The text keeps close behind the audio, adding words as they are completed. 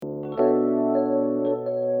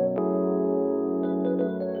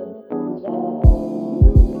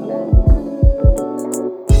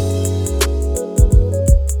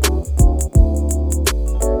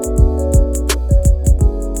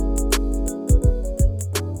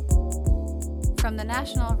From the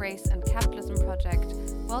National Race and Capitalism Project,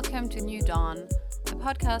 welcome to New Dawn, a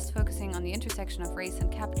podcast focusing on the intersection of race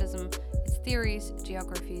and capitalism, its theories,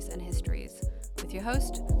 geographies, and histories, with your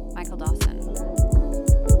host, Michael Dawson.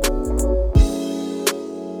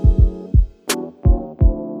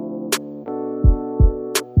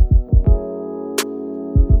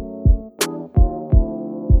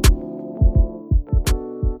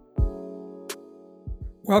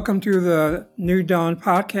 Welcome to the New Dawn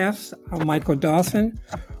podcast. I'm Michael Dawson,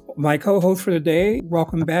 my co-host for today.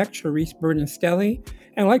 Welcome back, Charisse Burden-Stelly.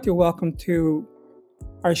 And I'd like to welcome to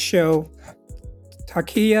our show,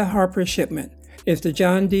 Takia Harper Shipman is the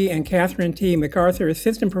John D. and Catherine T. MacArthur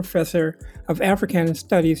Assistant Professor of African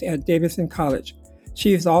Studies at Davidson College.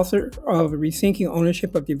 She is author of Rethinking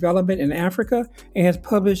Ownership of Development in Africa and has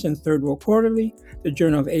published in Third World Quarterly, the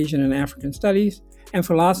Journal of Asian and African Studies, and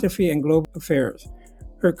Philosophy and Global Affairs.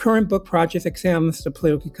 Her current book project examines the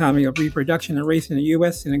political economy of reproduction and race in the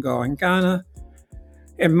U.S., Senegal, and Ghana.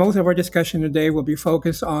 And most of our discussion today will be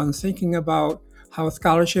focused on thinking about how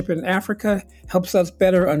scholarship in Africa helps us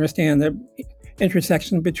better understand the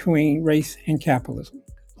intersection between race and capitalism.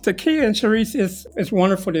 Takia and Charisse, it's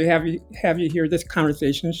wonderful to have you here. This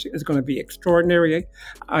conversation is going to be extraordinary.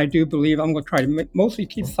 I do believe I'm going to try to mostly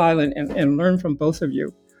keep silent and learn from both of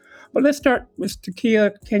you. But let's start with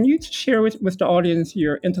Takia. Can you share with the audience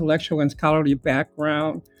your intellectual and scholarly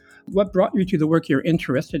background? What brought you to the work you're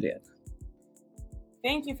interested in?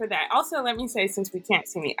 Thank you for that. Also, let me say, since we can't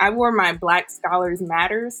see me, I wore my Black Scholars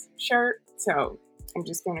Matters shirt, so I'm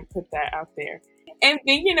just going to put that out there. And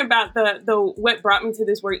thinking about the what brought me to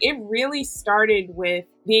this work, it really started with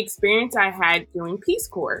the experience I had doing Peace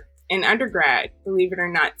Corps in undergrad, believe it or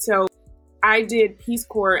not. So I did Peace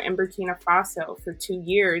Corps in Burkina Faso for 2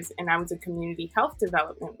 years, and I was a community health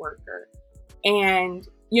development worker. And,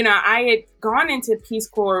 you know, I had gone into Peace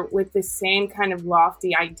Corps with the same kind of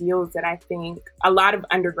lofty ideals that I think a lot of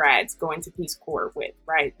undergrads go into Peace Corps with,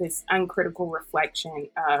 right? This uncritical reflection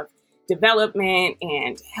of development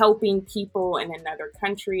and helping people in another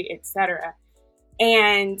country, etc.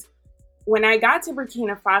 And when I got to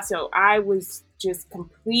Burkina Faso, I was just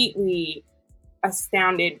completely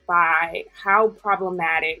astounded by how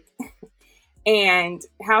problematic and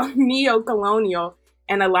how neo-colonial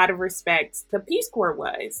in a lot of respects the Peace Corps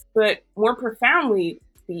was, but more profoundly,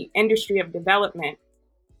 the industry of development.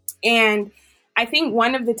 And I think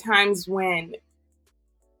one of the times when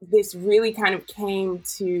this really kind of came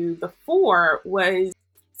to the fore was,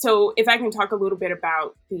 so if I can talk a little bit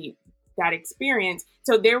about that experience.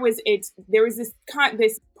 So there was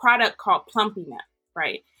this product called Plumpy Nut,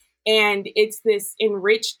 right? And it's this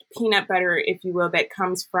enriched peanut butter, if you will, that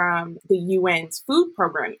comes from the UN's food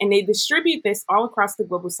program. And they distribute this all across the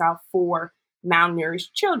global south for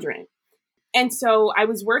malnourished children. And so I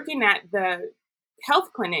was working at the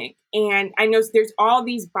health clinic, and I noticed there's all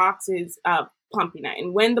these boxes of Plumpy Nut.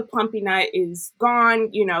 And when the Plumpy Nut is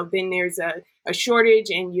gone, you know, then there's a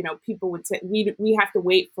shortage, and, you know, people would say, we have to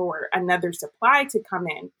wait for another supply to come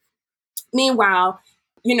in. Meanwhile,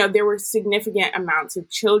 you know, there were significant amounts of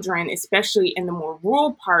children, especially in the more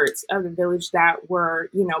rural parts of the village, that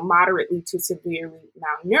were, you know, moderately to severely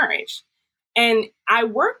malnourished. And I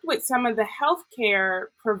worked with some of the healthcare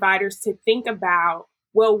providers to think about,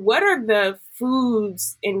 well, what are the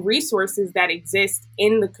foods and resources that exist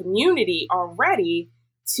in the community already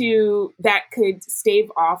that could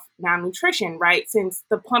stave off malnutrition, right? Since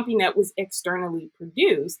the Plumpy Nut was externally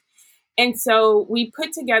produced. And so we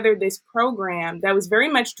put together this program that was very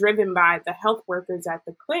much driven by the health workers at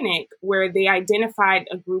the clinic, where they identified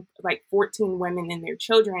a group of like 14 women and their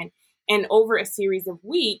children, and over a series of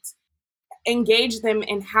weeks, engaged them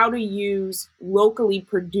in how to use locally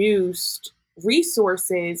produced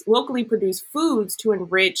resources, locally produced foods to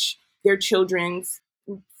enrich their children's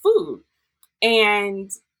food.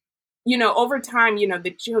 And, you know, over time, you know,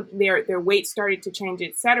 their weight started to change,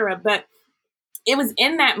 et cetera. But it was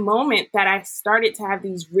in that moment that I started to have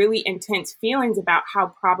these really intense feelings about how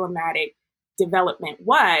problematic development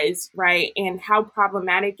was, right? And how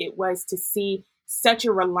problematic it was to see such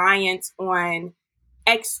a reliance on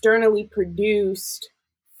externally produced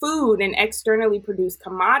food and externally produced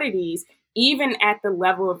commodities, even at the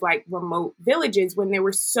level of like remote villages, when there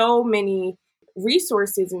were so many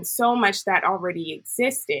resources and so much that already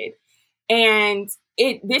existed. And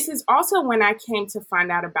this is also when I came to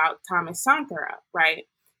find out about Thomas Sankara, right?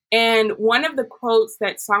 And one of the quotes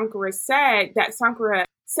that Sankara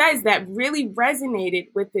says that really resonated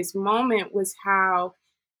with this moment was how,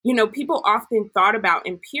 you know, people often thought about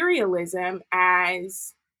imperialism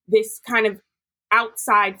as this kind of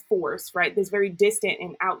outside force, right? This very distant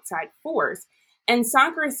and outside force. And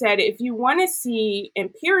Sankara said, if you want to see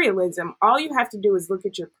imperialism, all you have to do is look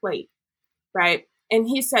at your plate, right? And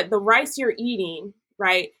he said, the rice you're eating,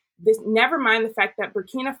 right? This, never mind the fact that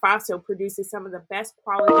Burkina Faso produces some of the best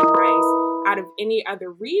quality rice out of any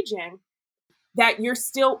other region, that you're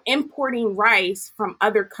still importing rice from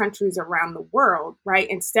other countries around the world, right?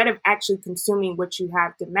 Instead of actually consuming what you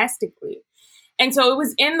have domestically. And so it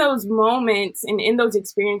was in those moments and in those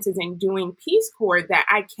experiences in doing Peace Corps that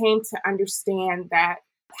I came to understand that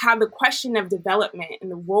how the question of development and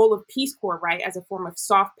the role of Peace Corps, right, as a form of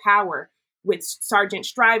soft power, which Sergeant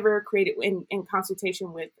Stryver created in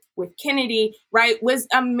consultation with Kennedy, right, was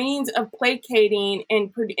a means of placating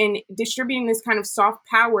and distributing this kind of soft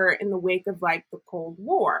power in the wake of like the Cold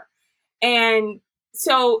War. And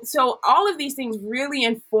so all of these things really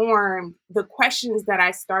informed the questions that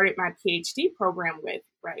I started my PhD program with,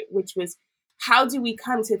 right, which was, how do we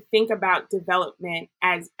come to think about development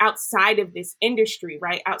as outside of this industry,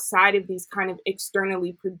 right, outside of these kind of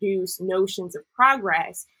externally produced notions of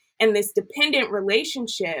progress and this dependent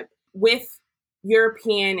relationship with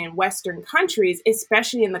European and Western countries,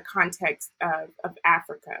 especially in the context of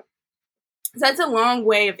Africa. So that's a long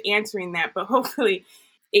way of answering that, but hopefully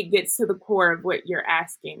it gets to the core of what you're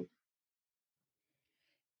asking.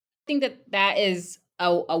 I think that is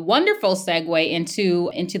a wonderful segue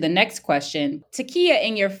into the next question. Takia,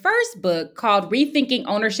 in your first book called Rethinking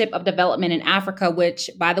Ownership of Development in Africa, which,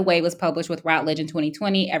 by the way, was published with Routledge in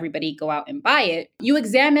 2020, everybody go out and buy it, you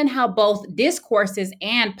examine how both discourses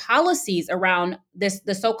and policies around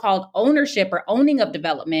the so-called ownership or owning of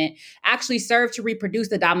development actually serve to reproduce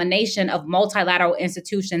the domination of multilateral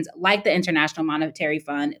institutions like the International Monetary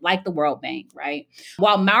Fund, like the World Bank, right?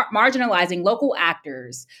 While marginalizing local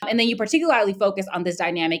actors. And then you particularly focus on this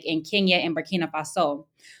dynamic in Kenya and Burkina Faso.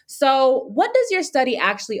 So what does your study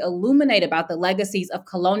actually illuminate about the legacies of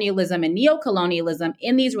colonialism and neocolonialism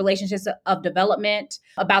in these relationships of development,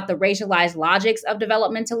 about the racialized logics of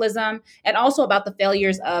developmentalism, and also about the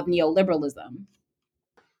failures of neoliberalism?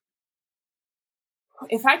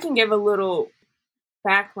 If I can give a little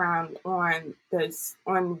background on this,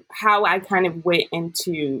 on how I kind of went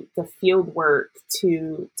into the field work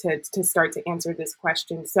to start to answer this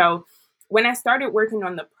question. So when I started working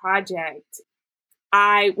on the project,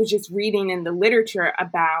 I was just reading in the literature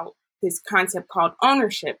about this concept called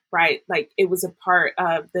ownership, right? Like it was a part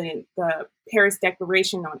of the Paris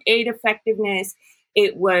Declaration on Aid Effectiveness.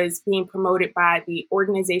 It was being promoted by the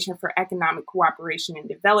Organization for Economic Cooperation and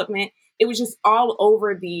Development. It was just all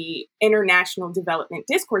over the international development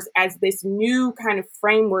discourse as this new kind of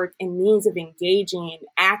framework and means of engaging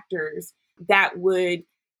actors that would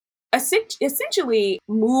essentially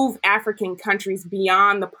move African countries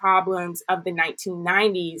beyond the problems of the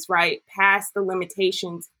 1990s, right? Past the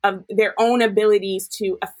limitations of their own abilities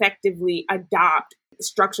to effectively adopt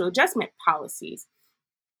structural adjustment policies.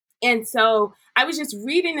 And so I was just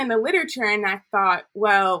reading in the literature and I thought,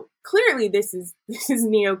 well, clearly this is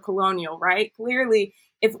neo-colonial, right? Clearly,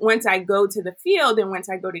 if once I go to the field and once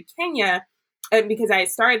I go to Kenya, because I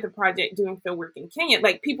started the project doing field work in Kenya,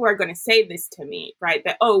 like people are going to say this to me, right?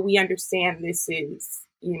 That, oh, we understand this is,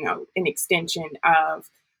 an extension of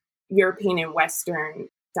European and Western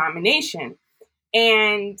domination.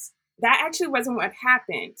 And that actually wasn't what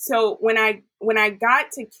happened. So when I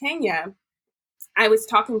got to Kenya, I was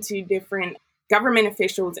talking to different government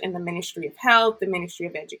officials in the Ministry of Health, the Ministry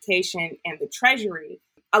of Education, and the Treasury,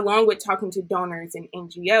 along with talking to donors and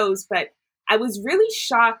NGOs. But I was really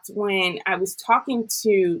shocked when I was talking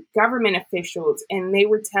to government officials and they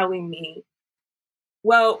were telling me,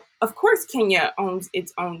 well, of course, Kenya owns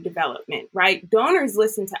its own development, right? Donors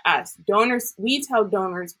listen to us. We tell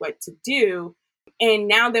donors what to do. And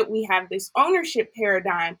now that we have this ownership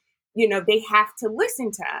paradigm, they have to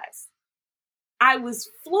listen to us. I was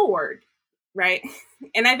floored, right?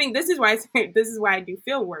 And I think this is why I do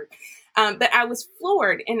field work. But I was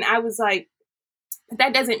floored and I was like,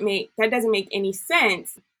 that doesn't make any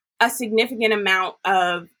sense. A significant amount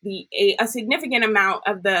of the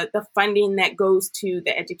funding that goes to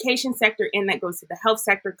the education sector and that goes to the health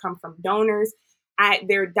sector come from donors.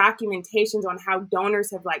 There are documentations on how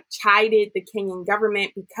donors have chided the Kenyan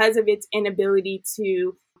government because of its inability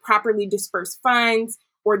to properly disperse funds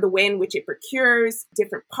or the way in which it procures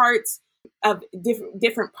different parts of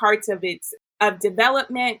its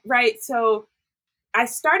development, right? So I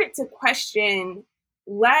started to question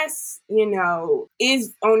less,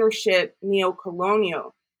 is ownership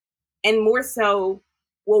neo-colonial? And more so,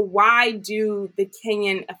 well, why do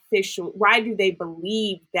they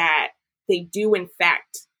believe that they do in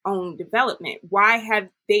fact own development? Why have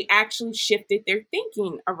they actually shifted their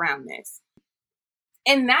thinking around this?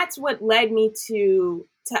 And that's what led me to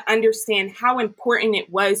understand how important it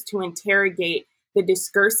was to interrogate the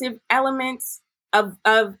discursive elements of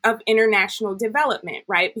international development,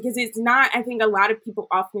 right? Because it's not, I think a lot of people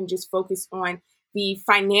often just focus on the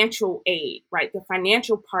financial aid, right? The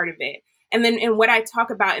financial part of it. And then, and what I talk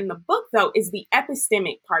about in the book, though, is the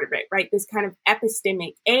epistemic part of it, right? This kind of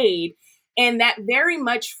epistemic aid. And that very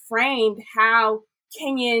much framed how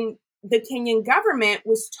the Kenyan government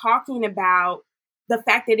was talking about the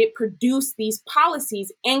fact that it produced these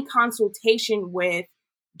policies in consultation with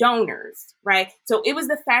donors, right? So it was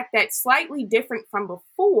the fact that slightly different from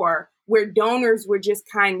before, where donors were just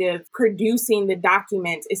kind of producing the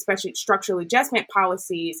documents, especially structural adjustment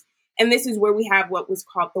policies. And this is where we have what was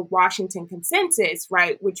called the Washington Consensus,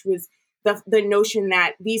 right? Which was the notion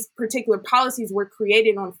that these particular policies were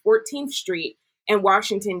created on 14th Street in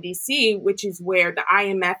Washington, D.C., which is where the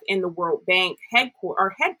IMF and the World Bank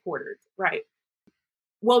are headquartered, right?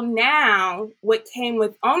 Well, now what came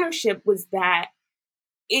with ownership was that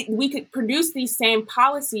we could produce these same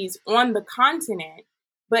policies on the continent,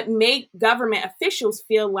 but make government officials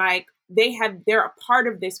feel like they're a part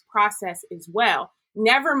of this process as well.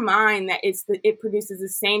 Never mind that it produces the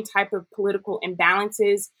same type of political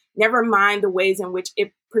imbalances. Never mind the ways in which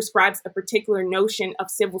it prescribes a particular notion of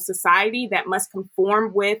civil society that must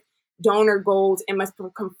conform with donor goals and must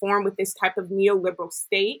conform with this type of neoliberal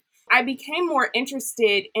state. I became more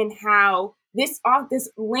interested in how this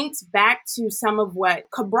links back to some of what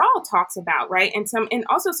Cabral talks about, right? And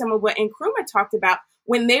also some of what Nkrumah talked about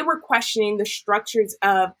when they were questioning the structures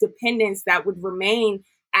of dependence that would remain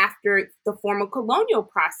after the formal colonial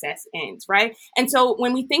process ends, right? And so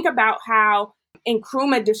when we think about how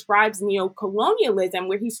Nkrumah describes neocolonialism,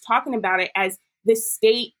 where he's talking about it as the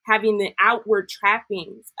state having the outward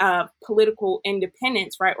trappings of political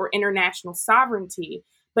independence, right, or international sovereignty,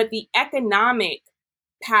 but the economic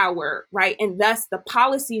power, right, and thus the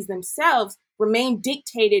policies themselves remain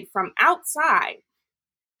dictated from outside.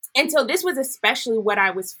 And so this was especially what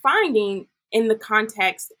I was finding in the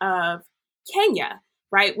context of Kenya,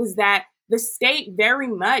 right, was that the state very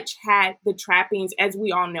much had the trappings, as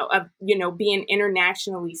we all know, of, being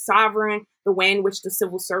internationally sovereign, the way in which the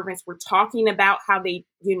civil servants were talking about how they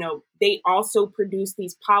also produced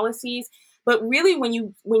these policies. But really, when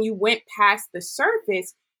you went past the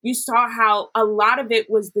surface, you saw how a lot of it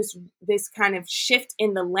was this kind of shift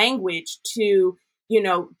in the language to,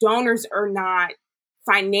 donors are not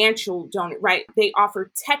financial donors, right? They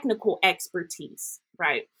offer technical expertise,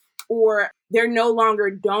 right? Or they're no longer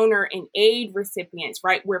donor and aid recipients,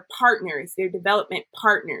 right? We're partners, they're development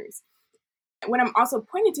partners. What I'm also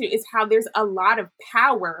pointing to is how there's a lot of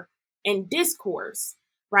power in discourse,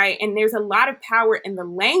 right? And there's a lot of power in the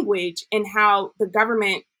language and how the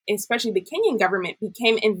government, especially the Kenyan government,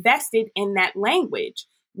 became invested in that language.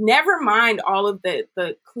 Never mind all of the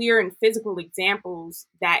clear and physical examples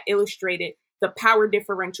that illustrated the power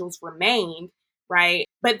differentials remained, right?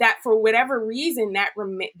 But that for whatever reason, that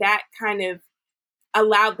kind of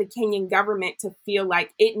allowed the Kenyan government to feel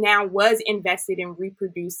like it now was invested in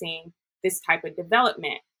reproducing this type of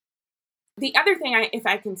development. The other thing, if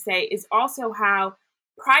I can say, is also how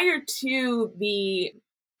prior to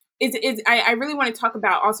I really want to talk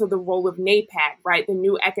about also the role of NAPAD, right? The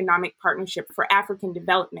New Economic Partnership for African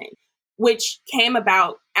Development, which came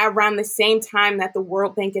about around the same time that the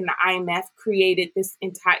World Bank and the IMF created this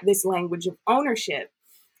language of ownership.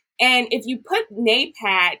 And if you put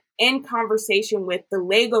NAPAD in conversation with the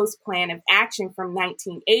Lagos Plan of Action from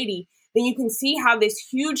 1980, then you can see how this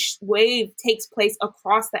huge wave takes place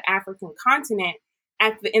across the African continent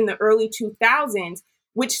in the early 2000s,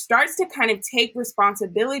 which starts to kind of take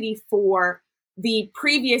responsibility for the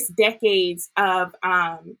previous decades of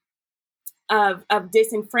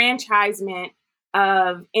disenfranchisement,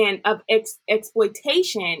 of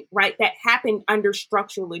exploitation, right, that happened under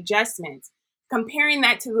structural adjustments. Comparing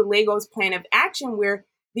that to the Lagos Plan of Action, where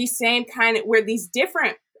these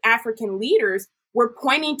different African leaders were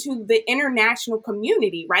pointing to the international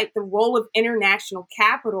community, right, the role of international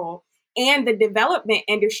capital and the development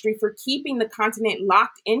industry for keeping the continent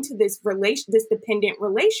locked into this dependent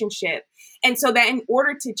relationship. And so that in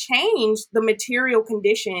order to change the material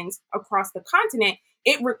conditions across the continent,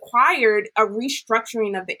 it required a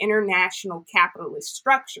restructuring of the international capitalist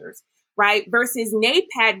structures, right? Versus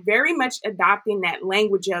NAPAD very much adopting that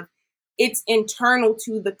language of it's internal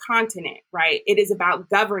to the continent, right? It is about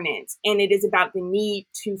governance, and it is about the need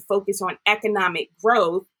to focus on economic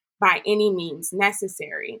growth by any means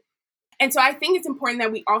necessary. And so I think it's important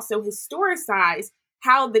that we also historicize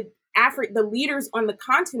how the leaders on the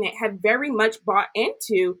continent have very much bought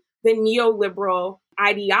into the neoliberal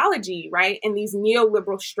ideology, right? And these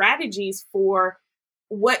neoliberal strategies for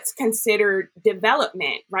what's considered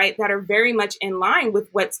development, right? That are very much in line with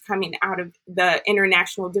what's coming out of the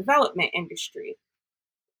international development industry.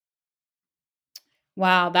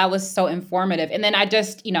 Wow, that was so informative. And then I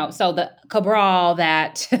just, so the Cabral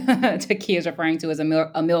that Takia is referring to is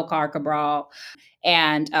Amilcar Cabral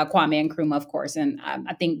and Kwame Nkrumah, of course. And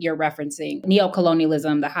I think you're referencing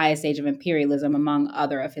Neocolonialism, the Highest Stage of Imperialism, among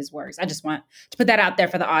other of his works. I just want to put that out there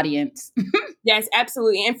for the audience. Yes,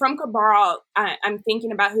 absolutely. And from Cabral, I'm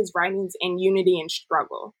thinking about his writings in Unity and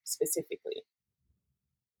Struggle specifically.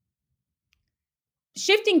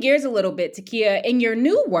 Shifting gears a little bit, Takia, in your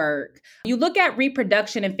new work, you look at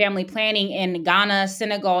reproduction and family planning in Ghana,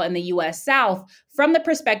 Senegal, and the U.S. South from the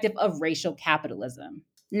perspective of racial capitalism.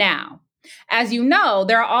 Now, as you know,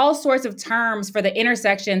 there are all sorts of terms for the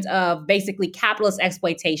intersections of basically capitalist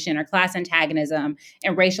exploitation or class antagonism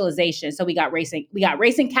and racialization. So we got race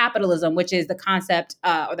and capitalism, which is the concept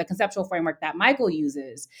or the conceptual framework that Michael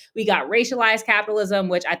uses. We got racialized capitalism,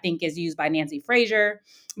 which I think is used by Nancy Fraser.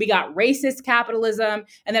 We got racist capitalism.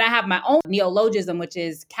 And then I have my own neologism, which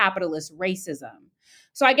is capitalist racism.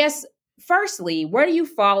 So I guess, firstly, where do you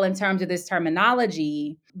fall in terms of this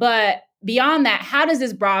terminology? But beyond that, how does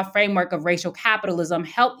this broad framework of racial capitalism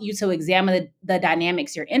help you to examine the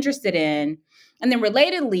dynamics you're interested in? And then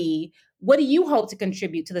relatedly, what do you hope to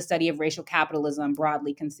contribute to the study of racial capitalism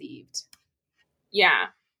broadly conceived? Yeah,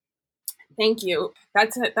 thank you.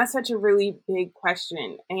 That's such a really big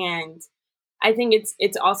question. And I think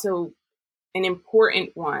it's also an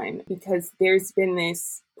important one because there's been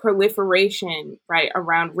this proliferation, right,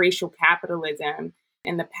 around racial capitalism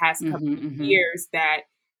in the past couple of years that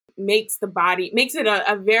makes it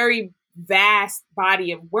a very vast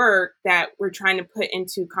body of work that we're trying to put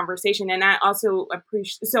into conversation. And I also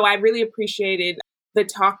I really appreciated the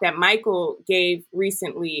talk that Michael gave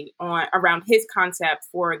recently around his concept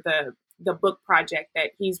for the book project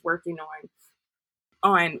that he's working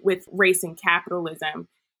on with race and capitalism.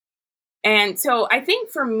 And so I think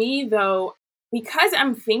for me, though, because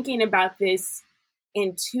I'm thinking about this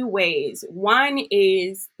in two ways. One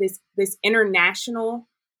is this international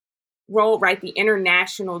role, right? The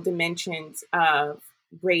international dimensions of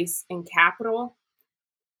race and capital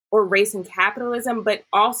or race and capitalism, but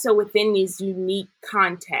also within these unique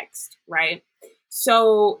contexts, right?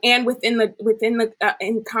 So, and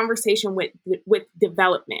in conversation with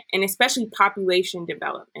development and especially population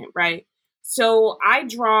development, right? So I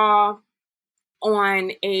draw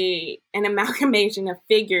on an amalgamation of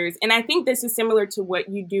figures, and I think this is similar to what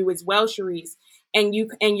you do as well, Charisse, and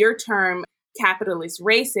your term capitalist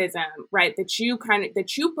racism, right? That you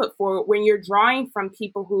put forward when you're drawing from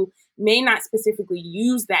people who may not specifically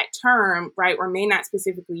use that term, right, or may not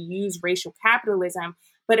specifically use racial capitalism.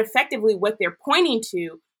 But effectively what they're pointing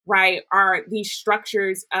to, right, are these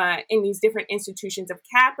structures in these different institutions of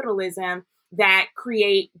capitalism that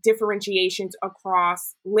create differentiations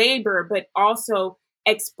across labor, but also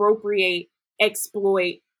expropriate,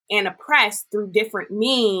 exploit, and oppress through different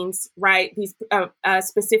means, right, these a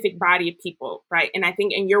specific body of people, right? And I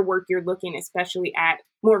think in your work, you're looking especially at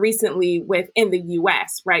more recently within the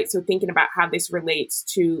U.S., right? So thinking about how this relates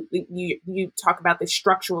to, you talk about the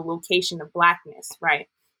structural location of Blackness, right?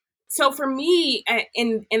 So for me,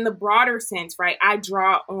 in the broader sense, right, I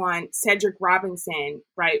draw on Cedric Robinson,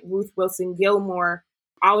 right, Ruth Wilson Gilmore,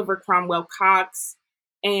 Oliver Cromwell Cox,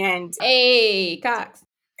 and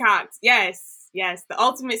Cox, yes, the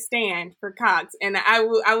ultimate stand for Cox, and I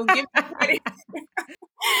will give you credit.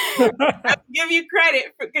 I'll give you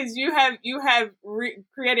credit because you have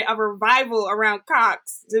created a revival around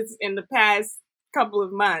Cox just in the past couple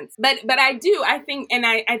of months. But I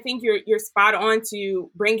think you're spot on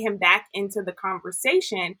to bring him back into the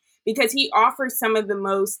conversation because he offers some of the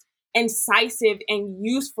most incisive and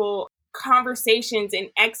useful conversations and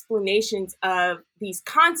explanations of these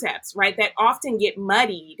concepts, right, that often get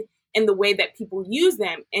muddied in the way that people use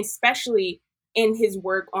them, especially in his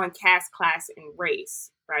work on caste, class, and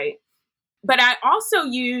race, right? But I also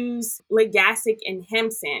use Legasik and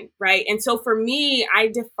Hempson, right? And so for me, I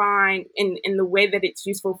define in the way that it's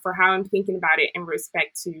useful for how I'm thinking about it in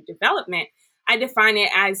respect to development, I define it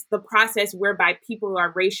as the process whereby people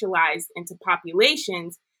are racialized into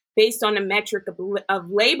populations based on a metric of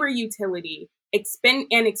labor utility, and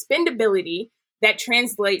expendability that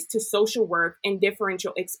translates to social worth and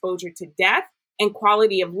differential exposure to death and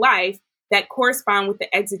quality of life that correspond with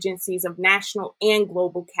the exigencies of national and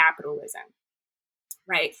global capitalism.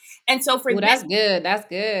 Right. And so for that's good. That's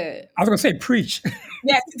good. I was going to say preach.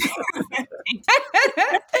 Yes.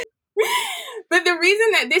 But the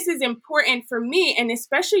reason that this is important for me, and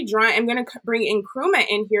especially I'm going to bring Nkrumah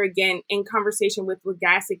in here again in conversation with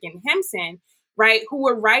Legasik and Hempson, right, who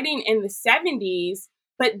were writing in the 70s,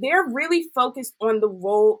 but they're really focused on the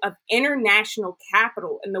role of international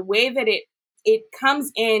capital and the way that it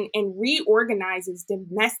comes in and reorganizes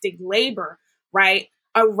domestic labor, right,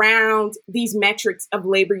 around these metrics of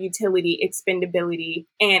labor utility, expendability,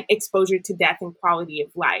 and exposure to death and quality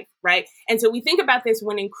of life, right? And so we think about this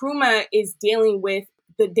when Nkrumah is dealing with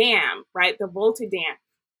the dam, right, the Volta Dam,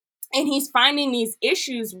 and he's finding these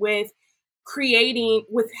issues with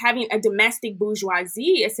having a domestic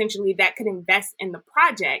bourgeoisie, essentially, that could invest in the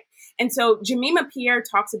project. And so Jemima Pierre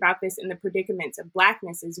talks about this in The Predicaments of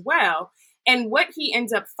Blackness as well. And what he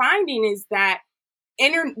ends up finding is that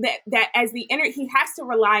he has to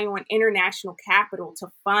rely on international capital to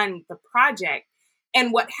fund the project.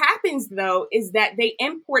 And what happens, though, is that they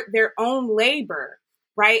import their own labor,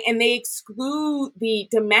 right? And they exclude the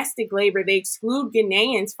domestic labor. They exclude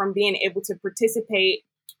Ghanaians from being able to participate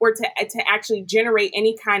or to actually generate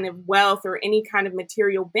any kind of wealth or any kind of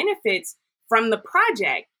material benefits from the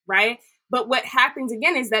project, right? But what happens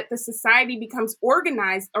again is that the society becomes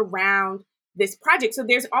organized around this project. So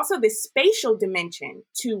there's also this spatial dimension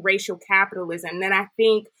to racial capitalism that I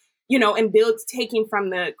think, and builds taking from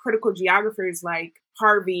the critical geographers like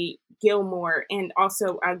Harvey Gilmore and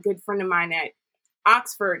also a good friend of mine at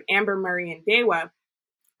Oxford, Amber Murray and Dewa,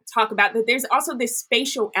 talk about that there's also this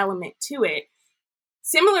spatial element to it.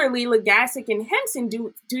 Similarly, Legasik and Hempson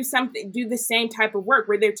do the same type of work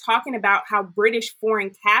where they're talking about how British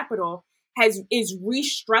foreign capital is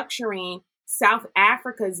restructuring South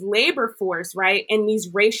Africa's labor force, right? And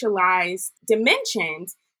these racialized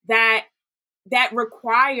dimensions that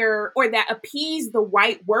require or that appease the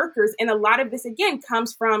white workers. And a lot of this, again,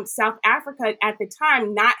 comes from South Africa at the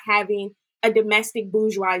time not having a domestic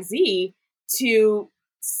bourgeoisie to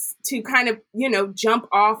kind of, jump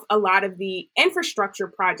off a lot of the infrastructure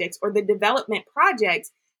projects or the development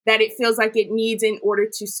projects that it feels like it needs in order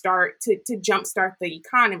to jumpstart the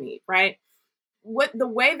economy, right? The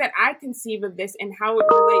way that I conceive of this and how it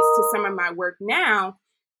relates to some of my work now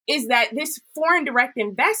is that this foreign direct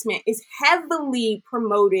investment is heavily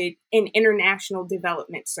promoted in international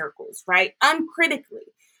development circles, right? Uncritically,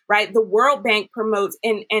 right? The World Bank promotes,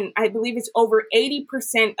 and I believe it's over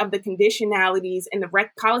 80% of the conditionalities and the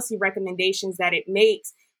policy recommendations that it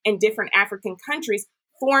makes in different African countries,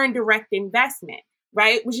 foreign direct investment,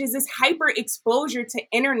 right? Which is this hyper exposure to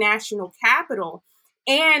international capital.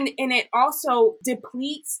 And it also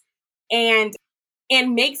depletes and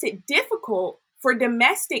makes it difficult for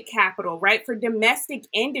domestic capital, right? For domestic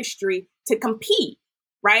industry to compete,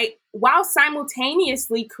 right? While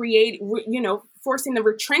simultaneously forcing the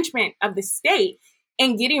retrenchment of the state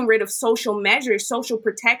and getting rid of social measures, social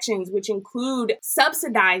protections, which include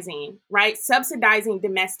subsidizing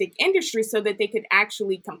domestic industry so that they could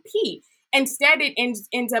actually compete. Instead, it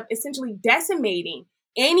ends up essentially decimating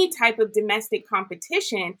any type of domestic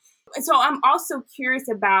competition. So I'm also curious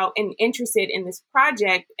about and interested in this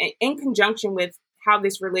project in conjunction with how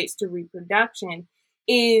this relates to reproduction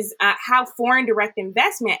is how foreign direct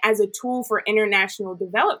investment as a tool for international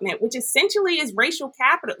development, which essentially is racial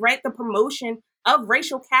capital, right? The promotion of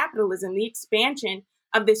racial capitalism, the expansion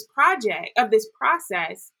of this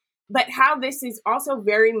process, but how this is also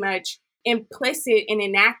very much implicit and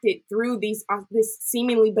enacted through this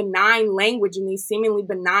seemingly benign language and these seemingly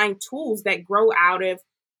benign tools that grow out of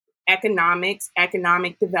economics,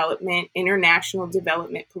 economic development, international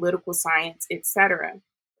development, political science, etc.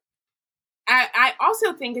 I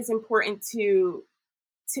also think it's important to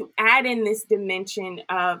add in this dimension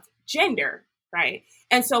of gender, right?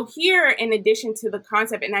 And so here, in addition to the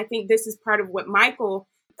concept, and I think this is part of what Michael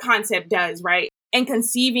concept does, right? And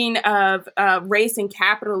conceiving of race and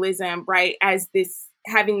capitalism, right, as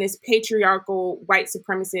having this patriarchal, white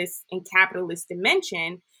supremacist and capitalist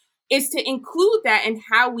dimension, is to include that in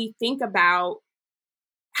how we think about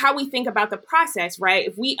the process, right?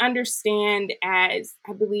 If we understand, as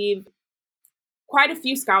I believe quite a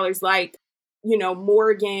few scholars like,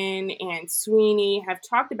 Morgan and Sweeney have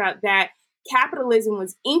talked about, that capitalism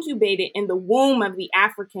was incubated in the womb of the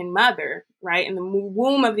African mother, right? In the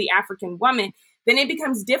womb of the African woman, then it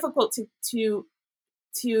becomes difficult to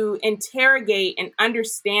interrogate and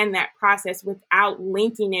understand that process without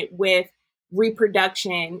linking it with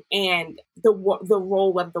reproduction and the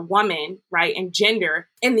role of the woman, right, and gender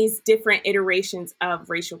in these different iterations of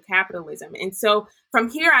racial capitalism. And so from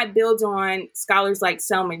here, I build on scholars like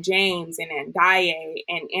Selma James and Ndaye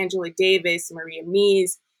and Angela Davis, Maria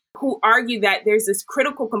Mies, who argue that there's this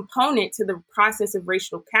critical component to the process of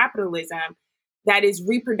racial capitalism that is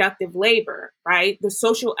reproductive labor, right? The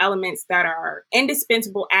social elements that are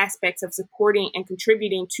indispensable aspects of supporting and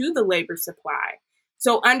contributing to the labor supply.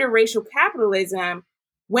 So under racial capitalism,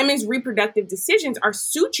 women's reproductive decisions are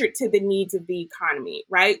sutured to the needs of the economy,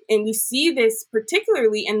 right? And we see this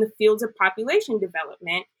particularly in the fields of population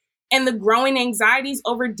development and the growing anxieties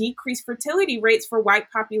over decreased fertility rates for white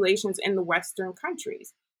populations in the Western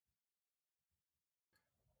countries.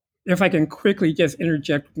 If I can quickly just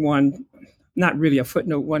interject one, not really a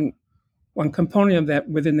footnote, one component of that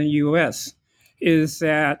within the U.S. is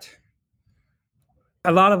that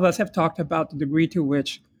a lot of us have talked about the degree to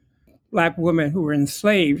which Black women who were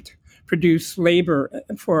enslaved produced labor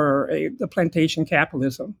for the plantation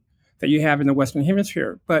capitalism that you have in the Western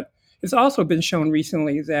Hemisphere. But it's also been shown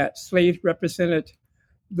recently that slaves represented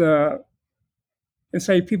the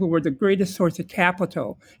enslaved people were the greatest source of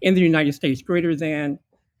capital in the United States, greater than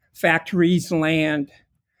factories, land,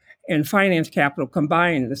 and finance capital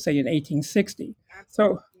combined, let's say in 1860.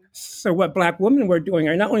 So what Black women were doing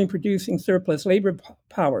are not only producing surplus labor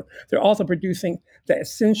power, they're also producing the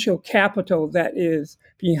essential capital that is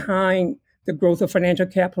behind the growth of financial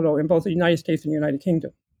capital in both the United States and the United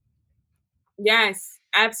Kingdom. Yes,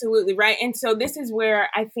 absolutely right. And so this is where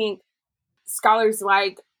I think scholars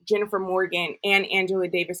like Jennifer Morgan and Angela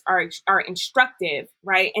Davis are instructive,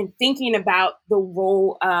 right? And thinking about the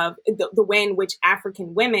role of the way in which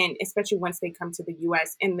African women, especially once they come to the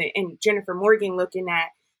U.S., and Jennifer Morgan looking at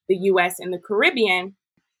the U.S. and the Caribbean,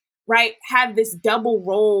 right, have this double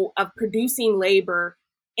role of producing labor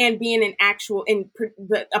and being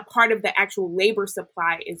a part of the actual labor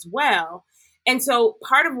supply as well. And so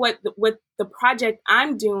part of what the project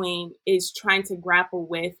I'm doing is trying to grapple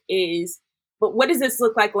with is, but what does this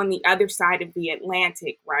look like on the other side of the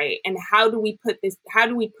Atlantic, right? And how do we put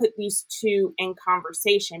these two in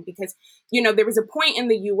conversation? Because, there was a point in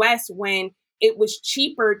the US when it was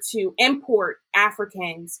cheaper to import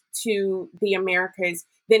Africans to the Americas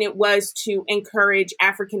than it was to encourage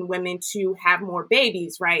African women to have more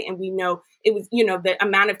babies, right? And we know it was, the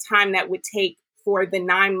amount of time that would take for the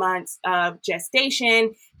 9 months of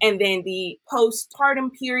gestation and then the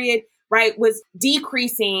postpartum period, right, was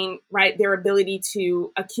decreasing, right, their ability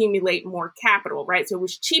to accumulate more capital, right? So it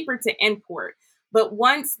was cheaper to import. But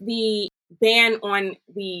once the ban on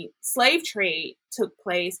the slave trade took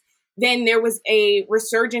place, then there was a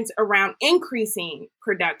resurgence around increasing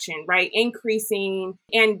production, right?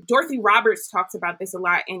 And Dorothy Roberts talks about this a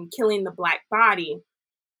lot in Killing the Black Body,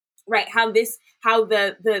 right? How the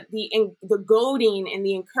goading and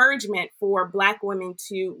the encouragement for Black women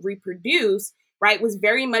to reproduce, right, was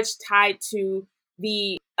very much tied to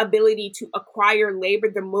the ability to acquire labor,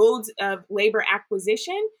 the modes of labor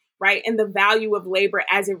acquisition, right, and the value of labor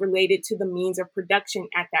as it related to the means of production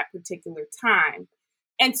at that particular time.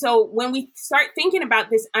 And so when we start thinking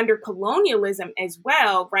about this under colonialism as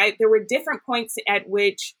well, right, there were different points at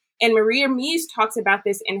which, and Maria Mies talks about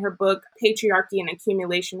this in her book, Patriarchy and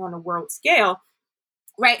Accumulation on a World Scale,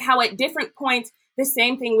 right, how at different points, the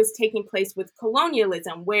same thing was taking place with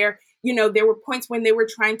colonialism, where, there were points when they were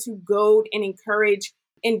trying to goad and encourage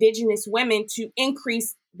Indigenous women to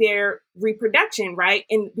increase their reproduction, right?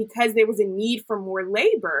 And because there was a need for more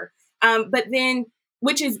labor. But then,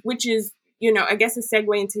 which is, I guess a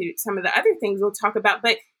segue into some of the other things we'll talk about,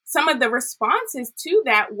 but some of the responses to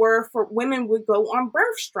that were for women would go on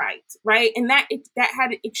birth strikes, right? And that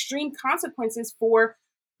had extreme consequences for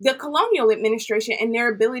the colonial administration and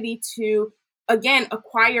their ability to, again,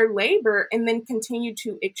 acquire labor and then continue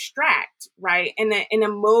to extract, right? In a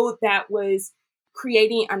mode that was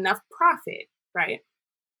creating enough profit, right?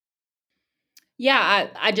 Yeah,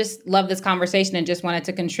 I just love this conversation and just wanted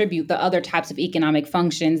to contribute the other types of economic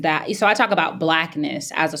functions so I talk about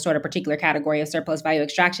Blackness as a sort of particular category of surplus value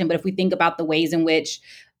extraction. But if we think about the ways in which,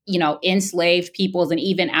 enslaved peoples and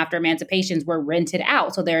even after emancipations were rented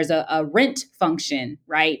out. So there's a rent function,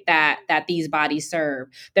 right, that these bodies serve.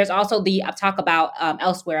 There's also I talk about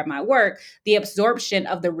elsewhere in my work, the absorption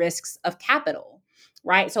of the risks of capital,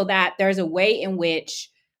 right? So that there's a way in which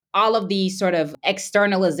all of the sort of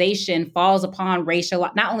externalization falls upon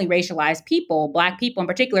not only racialized people, Black people in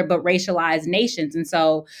particular, but racialized nations. And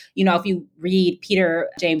so, if you read Peter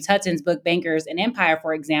James Hudson's book, Bankers and Empire,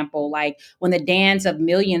 for example, like when the dance of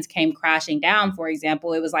millions came crashing down, for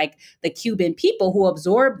example, it was like the Cuban people who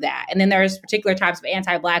absorbed that. And then there's particular types of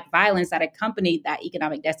anti-Black violence that accompanied that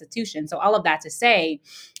economic destitution. So all of that to say,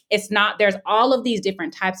 there's all of these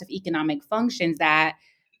different types of economic functions that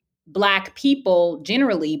Black people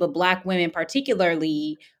generally, but Black women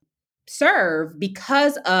particularly, serve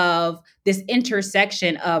because of this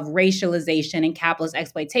intersection of racialization and capitalist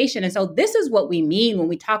exploitation. And so this is what we mean when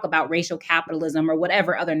we talk about racial capitalism or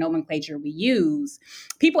whatever other nomenclature we use.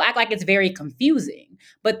 People act like it's very confusing,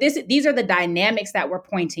 but these are the dynamics that we're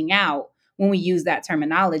pointing out when we use that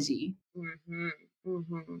terminology. Mm-hmm.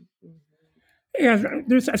 Mm-hmm. Mm-hmm. Yeah,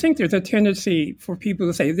 I think there's a tendency for people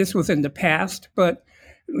to say this was in the past, but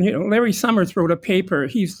Larry Summers wrote a paper.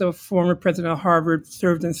 He's the former president of Harvard,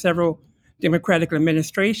 served in several Democratic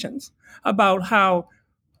administrations, about how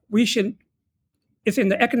it's in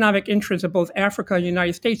the economic interest of both Africa and the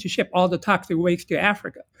United States to ship all the toxic waste to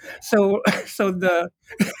Africa. So the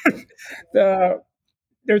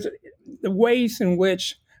there's the ways in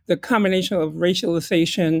which the combination of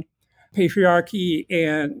racialization, patriarchy,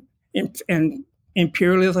 and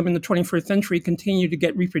imperialism in the 21st century continue to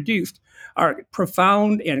get reproduced are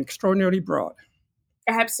profound and extraordinarily broad.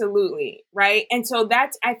 Absolutely. Right. And so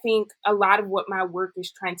that's, I think, a lot of what my work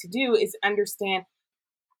is trying to do is understand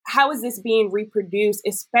how is this being reproduced,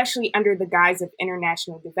 especially under the guise of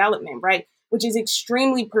international development, right? Which is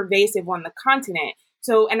extremely pervasive on the continent.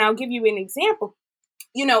 So, and I'll give you an example.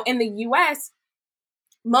 In the US,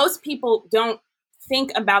 most people don't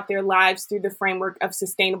think about their lives through the framework of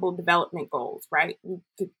sustainable development goals, right? We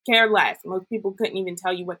could care less. Most people couldn't even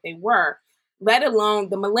tell you what they were, let alone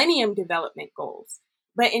the Millennium Development Goals.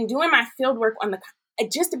 But in doing my fieldwork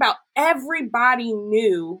just about everybody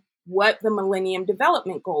knew what the Millennium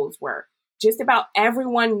Development Goals were. Just about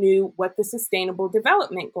everyone knew what the Sustainable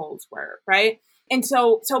Development Goals were, right? And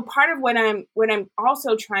so part of what I'm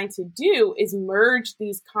also trying to do is merge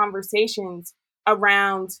these conversations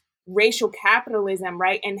around racial capitalism,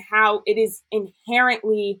 right? And how it is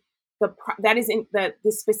inherently the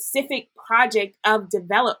specific project of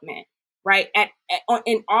development, right?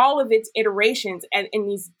 In all of its iterations and in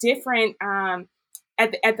these different,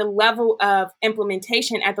 at the level of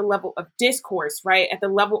implementation, at the level of discourse, right? At the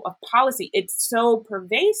level of policy, it's so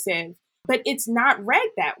pervasive, but it's not read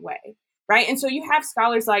that way, right? And so you have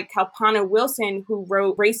scholars like Kalpana Wilson who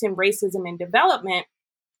wrote Race and Racism in Development,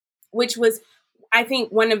 which was, I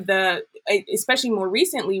think, one of the, especially more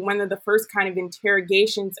recently, one of the first kind of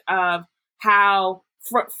interrogations of how,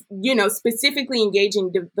 specifically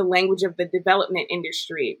engaging the language of the development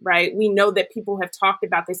industry, right? We know that people have talked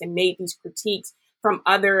about this and made these critiques from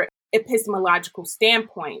other epistemological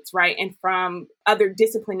standpoints, right? And from other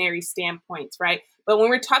disciplinary standpoints, right? But when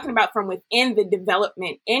we're talking about from within the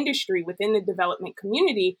development industry, within the development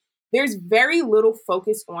community, there's very little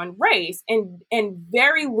focus on race and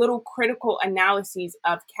very little critical analyses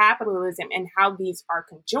of capitalism and how these are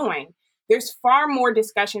conjoined. There's far more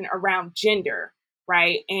discussion around gender,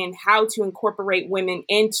 right? And how to incorporate women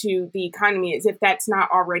into the economy as if that's not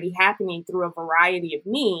already happening through a variety of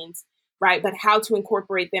means, right? But how to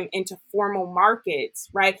incorporate them into formal markets,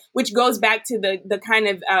 right? Which goes back to the kind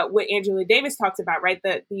of what Angela Davis talks about, right?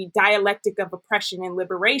 The dialectic of oppression and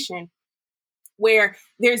liberation, where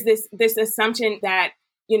there's this assumption that,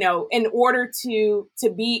 in order to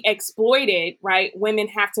be exploited, right, women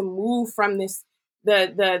have to move from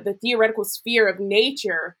the theoretical sphere of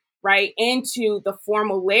nature, right, into the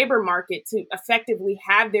formal labor market to effectively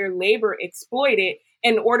have their labor exploited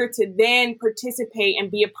in order to then participate and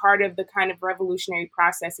be a part of the kind of revolutionary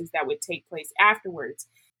processes that would take place afterwards.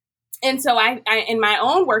 And so I in my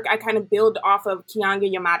own work, I kind of build off of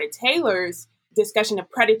Keeanga-Yamahtta Taylor's discussion of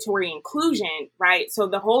predatory inclusion, right? So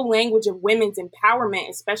the whole language of women's empowerment,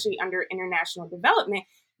 especially under international development,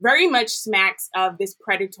 very much smacks of this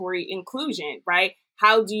predatory inclusion, right?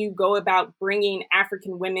 How do you go about bringing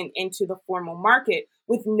African women into the formal market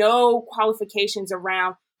with no qualifications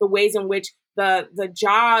around the ways in which the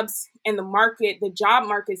jobs and the job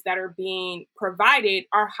markets that are being provided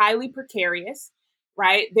are highly precarious,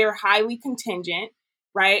 right? They're highly contingent,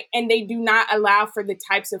 right? And they do not allow for the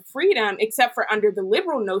types of freedom, except for under the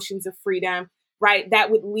liberal notions of freedom, right?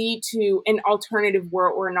 That would lead to an alternative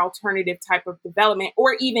world or an alternative type of development,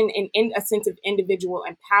 or even in a sense of individual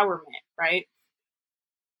empowerment, right?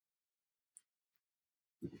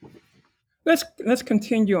 Let's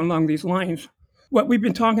continue along these lines. What we've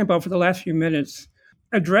been talking about for the last few minutes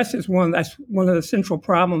addresses that's one of the central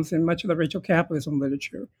problems in much of the racial capitalism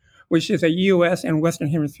literature, which is a U.S. and Western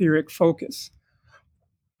hemispheric focus.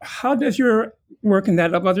 How does your work and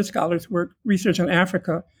that of other scholars' work, research on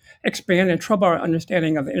Africa, expand and trouble our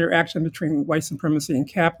understanding of the interaction between white supremacy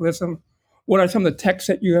and capitalism? What are some of the texts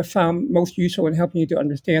that you have found most useful in helping you to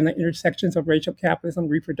understand the intersections of racial capitalism,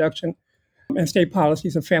 reproduction, and state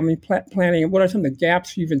policies of family planning? And what are some of the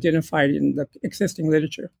gaps you've identified in the existing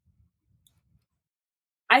literature?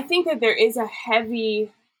 I think that there is a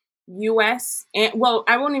heavy U.S. and, well,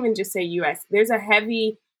 I won't even just say U.S. There's a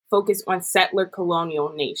heavy focus on settler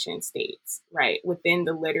colonial nation states, right, within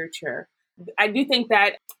the literature. I do think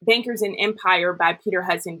that Bankers and Empire by Peter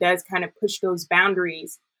Hudson does kind of push those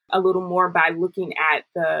boundaries a little more by looking at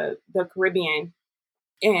the Caribbean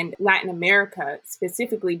and Latin America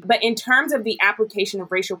specifically. But in terms of the application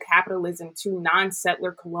of racial capitalism to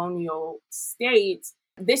non-settler colonial states,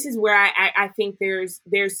 this is where I think there's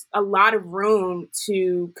a lot of room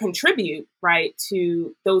to contribute, right,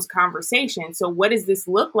 to those conversations. So what does this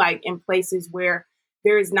look like in places where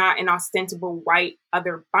there is not an ostensible white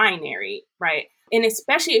other binary, right? And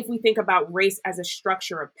especially if we think about race as a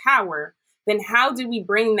structure of power, then how do we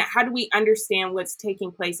bring that? How do we understand what's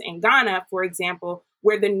taking place in Ghana, for example,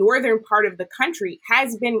 where the northern part of the country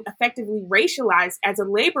has been effectively racialized as a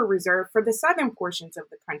labor reserve for the southern portions of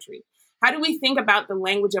the country? How do we think about the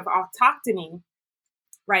language of autochthony,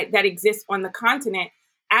 right, that exists on the continent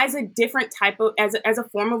as a different type of, as a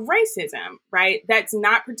form of racism, right, that's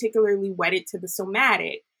not particularly wedded to the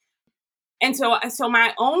somatic? And so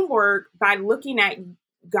my own work, by looking at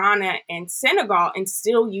Ghana and Senegal and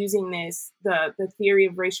still using the theory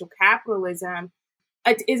of racial capitalism,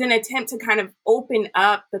 is an attempt to kind of open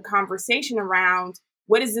up the conversation around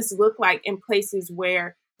what does this look like in places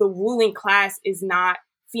where the ruling class is not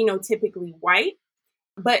phenotypically white,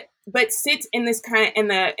 but sits in this kind of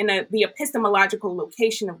the epistemological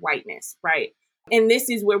location of whiteness, right? And this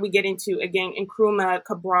is where we get into, again, Nkrumah,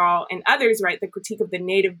 Cabral, and others, right, the critique of the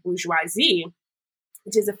native bourgeoisie,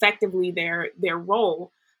 which is effectively their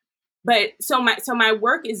role. But so my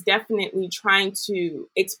work is definitely trying to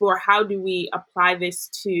explore how do we apply this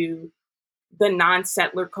to the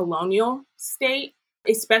non-settler colonial state,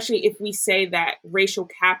 especially if we say that racial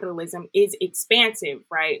capitalism is expansive,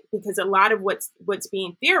 right? Because a lot of what's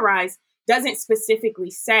being theorized doesn't specifically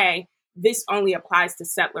say this only applies to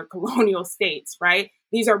settler colonial states, right?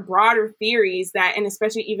 These are broader theories that, and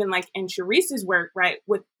especially even like in Charis's work, right,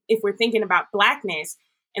 if we're thinking about Blackness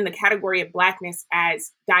and the category of Blackness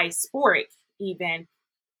as diasporic even,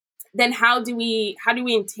 then how do we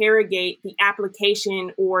interrogate the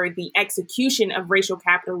application or the execution of racial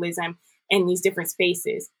capitalism in these different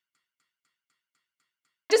spaces?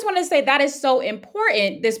 I just want to say that is so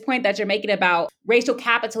important, this point that you're making about racial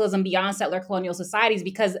capitalism beyond settler colonial societies,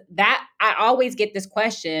 because that I always get this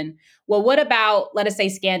question, well, what about, let us say,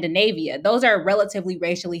 Scandinavia? Those are relatively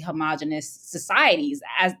racially homogenous societies.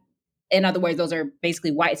 As in other words, those are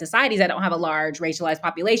basically white societies that don't have a large racialized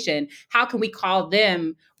population. How can we call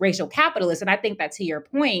them racial capitalists? And I think that, to your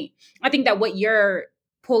point, I think that what you're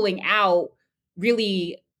pulling out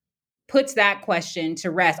really puts that question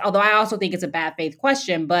to rest. Although I also think it's a bad faith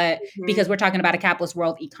question, but because we're talking about a capitalist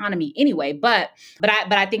world economy anyway. But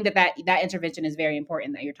I think that intervention is very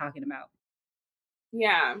important that you're talking about.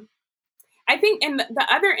 Yeah, I think, and the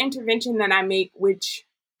other intervention that I make, which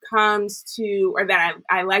comes to, or that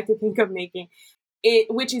I like to think of making,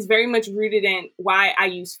 which is very much rooted in why I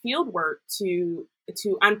use field work to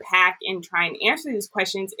unpack and try and answer these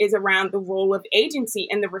questions, is around the role of agency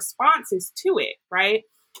and the responses to it, right?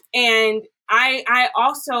 And I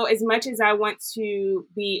also, as much as I want to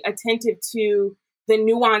be attentive to the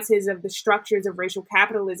nuances of the structures of racial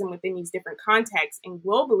capitalism within these different contexts and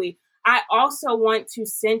globally, I also want to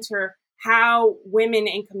center how women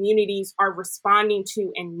and communities are responding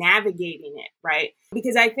to and navigating it, right?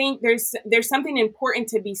 Because I think there's something important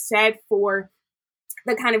to be said for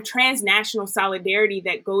the kind of transnational solidarity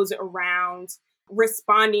that goes around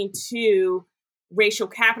responding to racial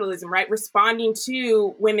capitalism, right? Responding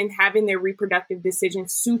to women having their reproductive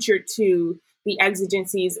decisions sutured to the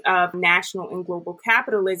exigencies of national and global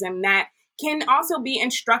capitalism, that can also be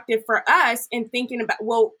instructive for us in thinking about,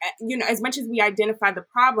 well, as much as we identify the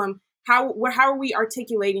problem, how are we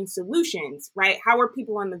articulating solutions, right? How are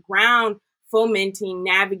people on the ground fomenting,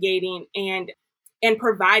 navigating, and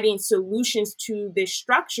providing solutions to this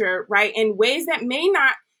structure, right? In ways that may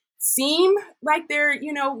not seem like they're,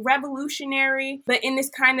 revolutionary, but in this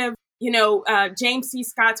kind of, James C.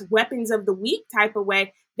 Scott's weapons of the weak type of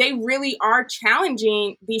way, they really are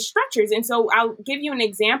challenging these structures. And so I'll give you an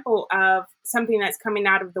example of something that's coming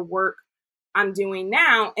out of the work I'm doing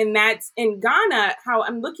now. And that's in Ghana, how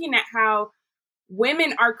I'm looking at how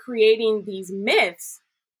women are creating these myths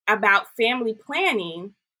about family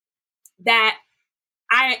planning that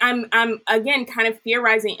I'm again kind of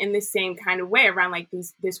theorizing in the same kind of way around like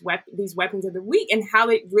these weapons of the weak, and how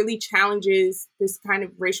it really challenges this kind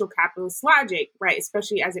of racial capitalist logic, right?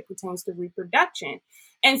 Especially as it pertains to reproduction.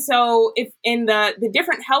 And so if in the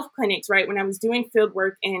different health clinics, right, when I was doing field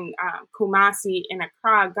work in Kumasi in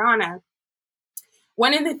Accra, Ghana,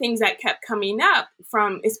 one of the things that kept coming up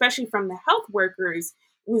especially from the health workers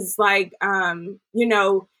was like,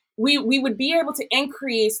 we would be able to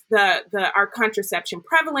increase our contraception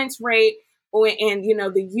prevalence rate and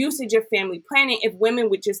the usage of family planning if women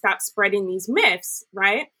would just stop spreading these myths,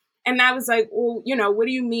 right? And I was like, well, what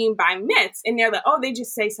do you mean by myths? And they're like, oh, they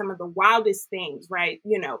just say some of the wildest things, right?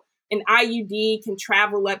 An IUD can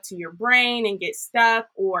travel up to your brain and get stuck,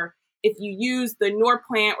 or if you use the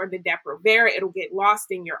Norplant or the Depo-Provera, it'll get lost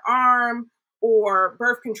in your arm, or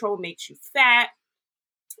birth control makes you fat,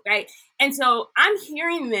 right? And so I'm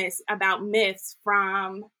hearing this about myths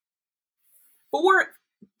from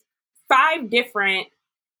 5 different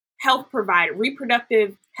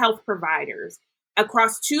reproductive health providers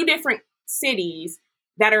across 2 different cities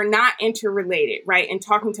that are not interrelated, right? And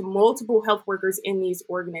talking to multiple health workers in these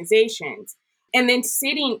organizations. And then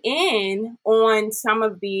sitting in on some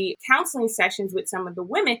of the counseling sessions with some of the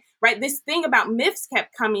women, right? This thing about myths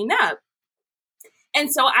kept coming up. And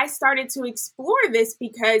so I started to explore this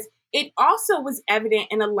because it also was evident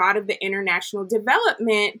in a lot of the international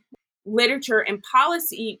development literature and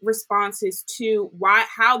policy responses to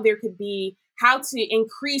how to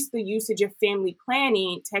increase the usage of family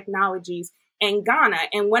planning technologies in Ghana.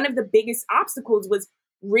 And one of the biggest obstacles was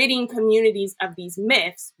ridding communities of these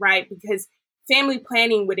myths, right? Because family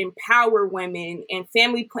planning would empower women, and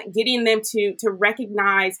getting them to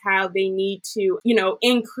recognize how they need to,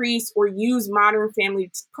 increase or use modern family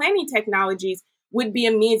planning technologies would be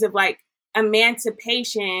a means of like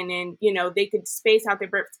emancipation, and, they could space out their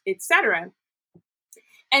births, etc.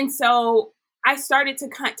 And so I started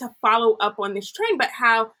to follow up on this trend, but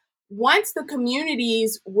how once the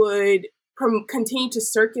communities would continue to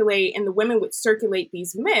circulate and the women would circulate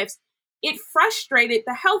these myths, it frustrated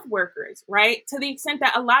the health workers, right? To the extent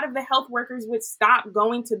that a lot of the health workers would stop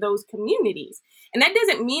going to those communities. And that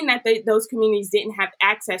doesn't mean that those communities didn't have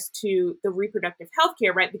access to the reproductive health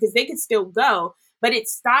care, right? Because they could still go, but it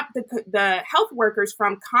stopped the health workers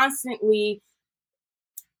from constantly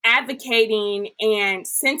advocating and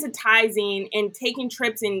sensitizing and taking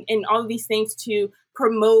trips and all of these things to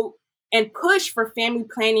promote and push for family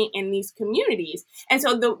planning in these communities. And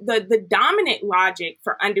so the dominant logic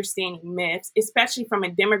for understanding myths, especially from a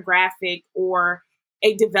demographic or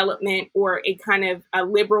a development or a kind of a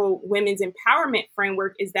liberal women's empowerment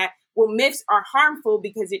framework, is that, well, myths are harmful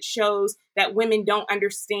because it shows that women don't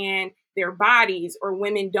understand their bodies or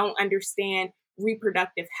women don't understand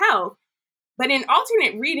reproductive health. But in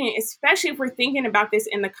alternate reading, especially if we're thinking about this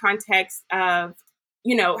in the context of,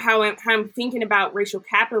 how I'm thinking about racial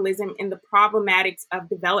capitalism and the problematics of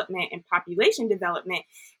development and population development,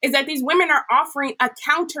 is that these women are offering a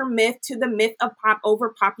counter myth to the myth of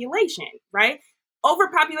overpopulation, right?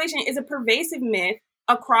 Overpopulation is a pervasive myth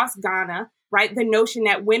across Ghana, right? The notion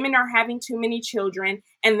that women are having too many children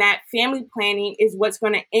and that family planning is what's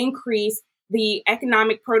going to increase the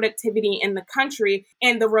economic productivity in the country,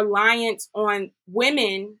 and the reliance on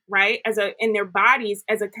women, right, in their bodies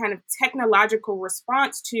as a kind of technological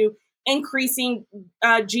response to increasing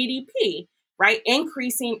GDP, right,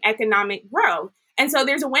 increasing economic growth. And so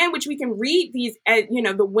there's a way in which we can read these,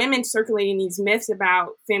 the women circulating these myths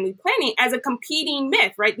about family planning as a competing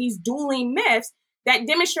myth, right? These dueling myths that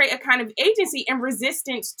demonstrate a kind of agency and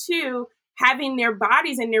resistance to having their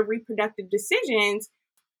bodies and their reproductive decisions,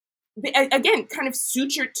 again, kind of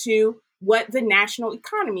sutured to what the national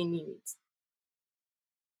economy needs.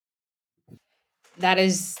 That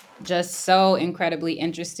is just so incredibly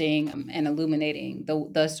interesting and illuminating,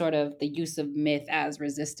 the sort of the use of myth as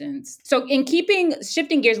resistance. So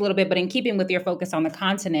shifting gears a little bit, but in keeping with your focus on the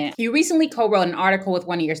continent, you recently co-wrote an article with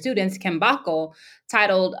one of your students, Kembako,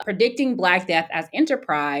 titled Predicting Black Death as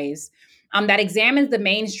Enterprise, that examines the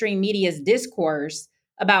mainstream media's discourse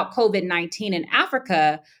about COVID-19 in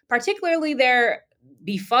Africa, particularly their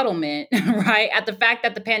befuddlement, right, at the fact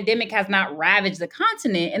that the pandemic has not ravaged the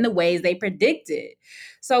continent in the ways they predicted.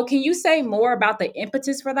 So can you say more about the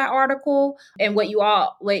impetus for that article and what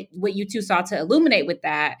you two sought to illuminate with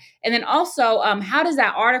that? And then also, how does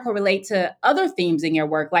that article relate to other themes in your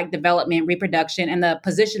work, like development, reproduction, and the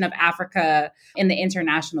position of Africa in the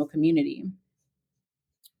international community?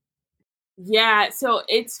 Yeah, so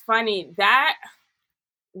it's funny that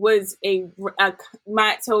was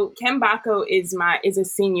so Kembako is a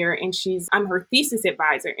senior, and I'm her thesis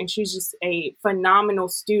advisor, and she's just a phenomenal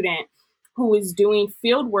student who is doing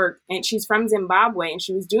field work, and she's from Zimbabwe, and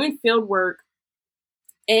she was doing field work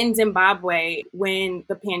in Zimbabwe when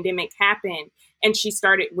the pandemic happened, and she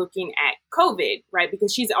started looking at COVID, right?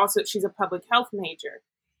 Because she's a public health major.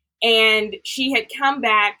 And she had come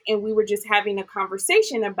back, and we were just having a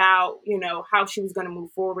conversation about, how she was going to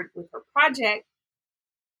move forward with her project.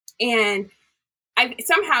 And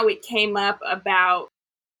somehow it came up about,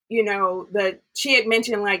 she had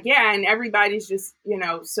mentioned like, yeah, and everybody's just,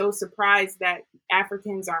 so surprised that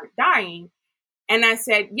Africans aren't dying. And I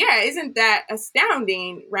said, yeah, isn't that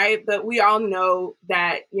astounding, right? But we all know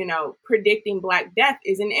that, predicting Black death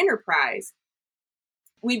is an enterprise.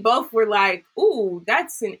 We both were like, ooh,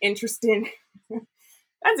 that's an interesting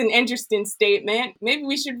statement. Maybe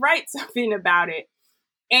we should write something about it.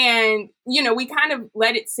 And, we kind of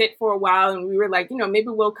let it sit for a while, and we were like, maybe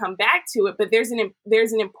we'll come back to it. But there's an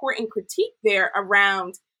important critique there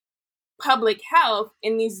around public health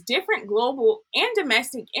in these different global and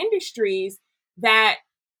domestic industries that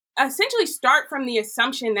essentially start from the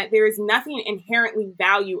assumption that there is nothing inherently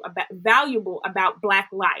valuable about Black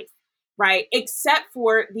life, right? Except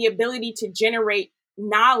for the ability to generate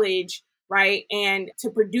knowledge, right? And to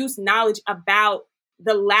produce knowledge about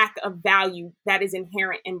the lack of value that is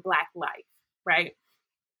inherent in Black life, right?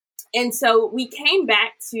 And so we came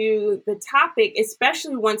back to the topic,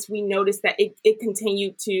 especially once we noticed that it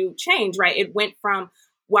continued to change, right? It went from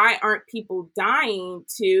why aren't people dying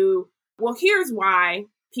to, well, here's why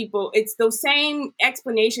it's those same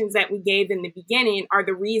explanations that we gave in the beginning are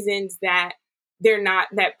the reasons that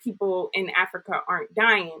that people in Africa aren't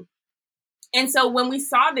dying. And so when we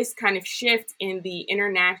saw this kind of shift in the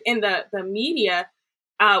the media,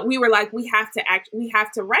 we were like, we have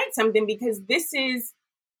to write something, because this is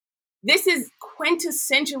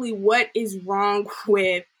quintessentially what is wrong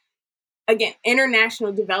with, again,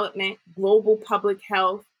 international development, global public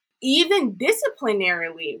health, even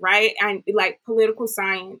disciplinarily, right? And like political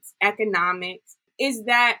science, economics, is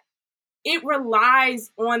that it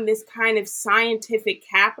relies on this kind of scientific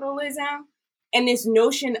capitalism and this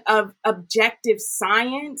notion of objective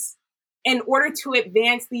science in order to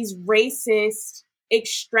advance these racist,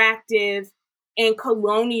 extractive, and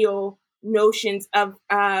colonial notions of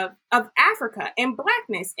Africa and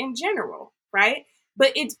Blackness in general, right?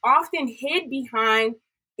 But it's often hid behind,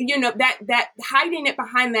 that hiding it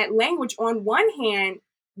behind that language, on one hand,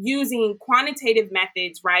 using quantitative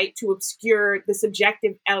methods, right, to obscure the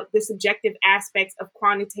subjective aspects of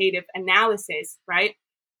quantitative analysis, right?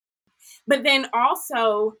 But then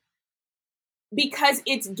also, because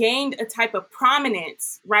it's gained a type of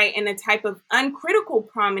prominence, right, and a type of uncritical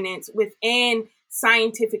prominence within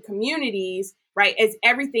scientific communities, right, as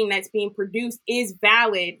everything that's being produced is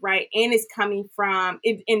valid, right, and is coming from,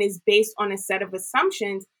 and is based on a set of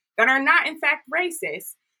assumptions that are not, in fact,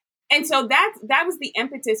 racist. And so that was the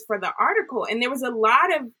impetus for the article. And there was a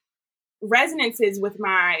lot of resonances with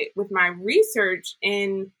my research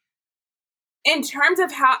in terms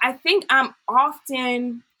of how I think I'm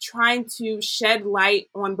often trying to shed light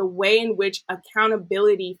on the way in which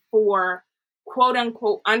accountability for quote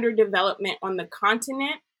unquote underdevelopment on the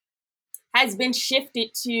continent has been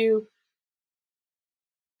shifted to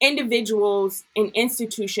individuals and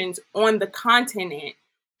institutions on the continent,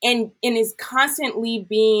 and is constantly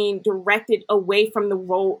being directed away from the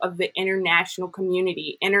role of the international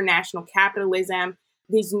community, international capitalism,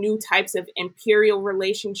 these new types of imperial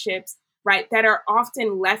relationships, right, that are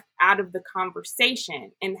often left out of the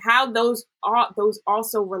conversation, and how those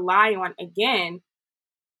also rely on, again,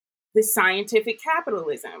 the scientific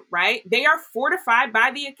capitalism, right? They are fortified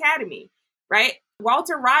by the academy, right?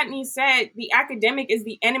 Walter Rodney said, the academic is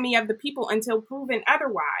the enemy of the people until proven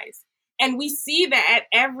otherwise. And we see that at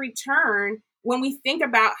every turn when we think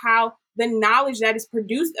about how the knowledge that is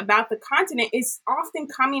produced about the continent is often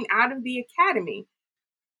coming out of the academy.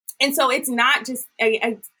 And so it's not just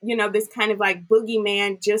this kind of like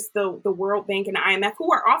boogeyman, just the World Bank and the IMF,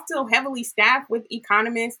 who are also heavily staffed with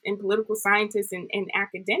economists and political scientists and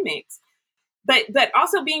academics, but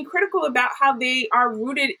also being critical about how they are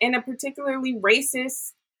rooted in a particularly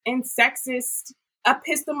racist and sexist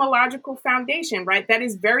epistemological foundation, right? That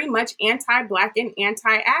is very much anti-Black and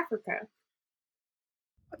anti-Africa.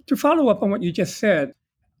 To follow up on what you just said,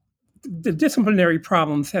 the disciplinary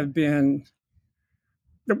problems have been,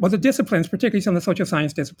 well, the disciplines, particularly some of the social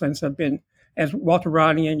science disciplines, have been, as Walter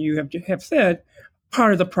Rodney and you have said,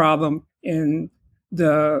 part of the problem in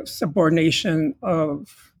the subordination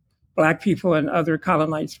of Black people and other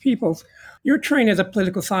colonized peoples. You're trained as a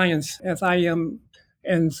political science, as I am,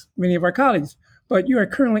 and many of our colleagues, but you are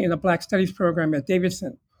currently in a Black Studies program at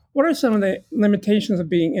Davidson. What are some of the limitations of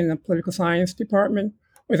being in the political science department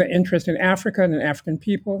with an interest in Africa and African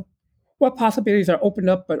people? What possibilities are opened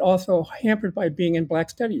up but also hampered by being in Black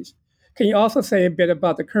studies? Can you also say a bit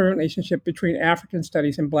about the current relationship between African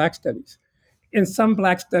studies and Black studies? In some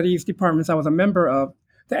Black studies departments I was a member of,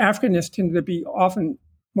 the Africanists tended to be often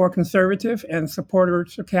more conservative and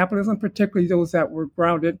supporters of capitalism, particularly those that were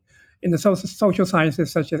grounded in the social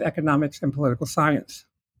sciences such as economics and political science.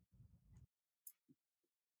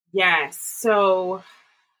 Yes. So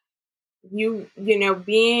you know,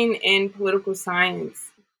 being in political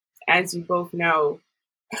science, as you both know,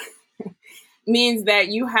 means that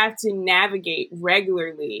you have to navigate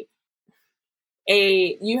regularly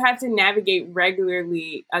a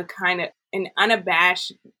kind of an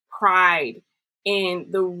unabashed pride in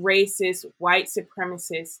the racist, white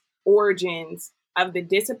supremacist origins of the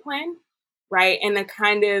discipline, right? And a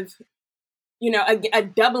kind of, you know, a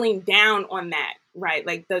doubling down on that, right?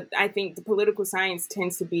 Like I think the political science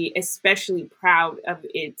tends to be especially proud of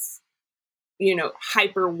its, you know,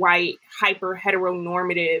 hyper white, hyper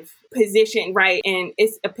heteronormative position, right? And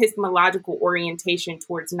its epistemological orientation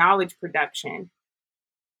towards knowledge production.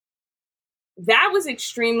 That was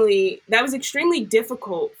extremely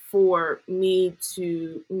difficult for me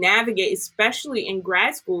to navigate, especially in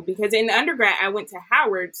grad school, because in undergrad I went to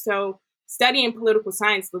Howard. So studying political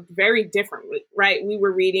science looked very different, right? We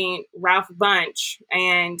were reading Ralph Bunche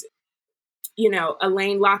and, you know,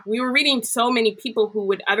 Alain Locke. We were reading so many people who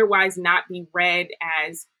would otherwise not be read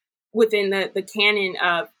as within the canon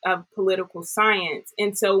of political science.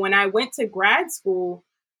 And so when I went to grad school,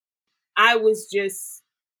 I was just,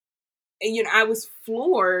 you know, I was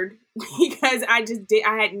floored because I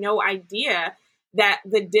had no idea that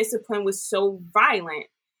the discipline was so violent.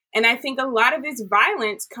 And I think a lot of its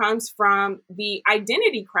violence comes from the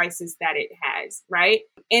identity crisis that it has, right?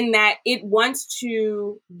 In that it wants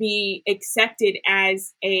to be accepted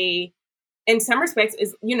as in some respects,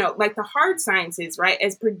 is, you know, like the hard sciences, right?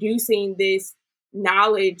 As producing this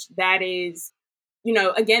knowledge that is, you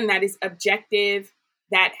know, again, that is objective,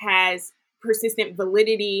 that has persistent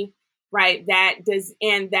validity, right?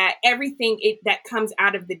 And that everything that comes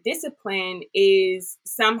out of the discipline is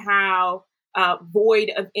somehow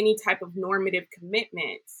void of any type of normative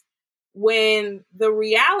commitments. When the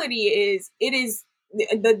reality is,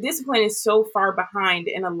 the discipline is so far behind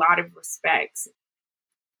in a lot of respects.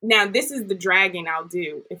 Now, this is the dragging I'll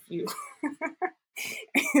do if you,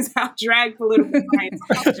 is I'll drag political science.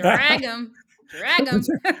 Drag them.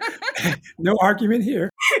 No argument here.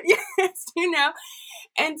 Yes, you know.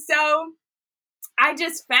 And so I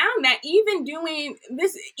just found that even doing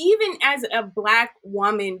this, even as a Black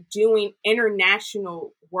woman doing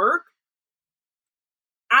international work,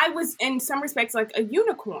 I was in some respects like a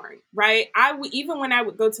unicorn, right? Even when I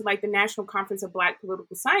would go to like the National Conference of Black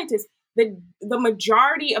Political Scientists, the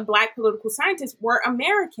majority of Black political scientists were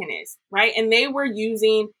Americanists, right? And they were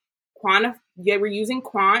using quant, they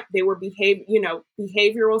were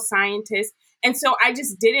behavioral scientists. And so I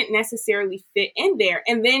just didn't necessarily fit in there.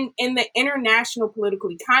 And then in the international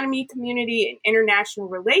political economy community and international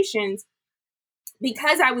relations,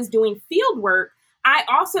 because I was doing field work, I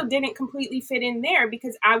also didn't completely fit in there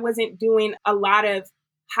because I wasn't doing a lot of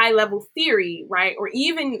high level theory, right? Or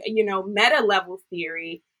even, you know, meta level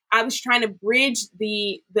theory. I was trying to bridge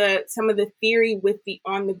some of the theory with the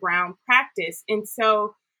on the ground practice. And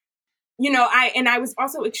so, you know, I was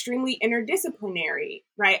also extremely interdisciplinary,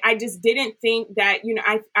 right? I just didn't think that, you know,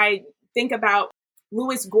 I think about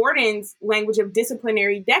Lewis Gordon's language of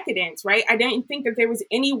disciplinary decadence, right? I didn't think that there was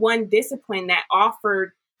any one discipline that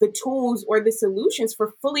offered the tools or the solutions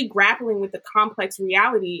for fully grappling with the complex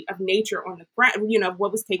reality of nature on the ground, you know,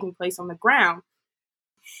 what was taking place on the ground.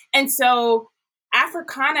 And so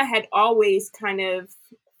Africana had always kind of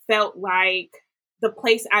felt like the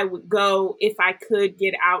place I would go if I could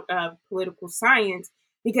get out of political science,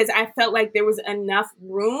 because I felt like there was enough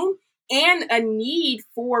room and a need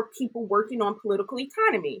for people working on political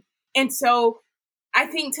economy. And so I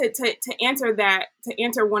think to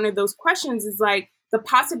answer one of those questions is like the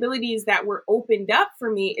possibilities that were opened up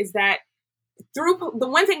for me is that through the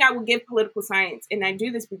one thing I would give political science, and I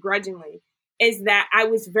do this begrudgingly, is that I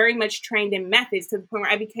was very much trained in methods to the point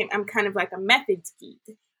where I'm kind of like a methods geek.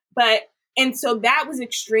 And so that was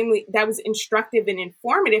instructive and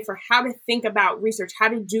informative for how to think about research, how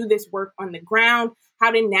to do this work on the ground,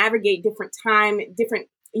 how to navigate different,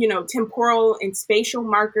 you know, temporal and spatial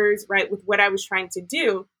markers, right, with what I was trying to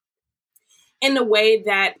do in the way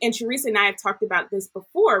that, and Charisse and I have talked about this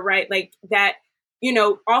before, right, like that, you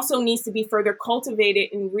know, also needs to be further cultivated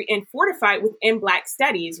and fortified within Black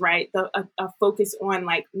studies, right? A focus on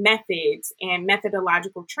like methods and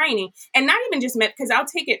methodological training, and not even just because I'll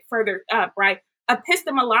take it further up, right?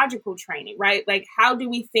 Epistemological training, right? Like how do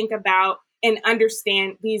we think about and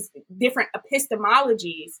understand these different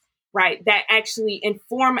epistemologies, right? That actually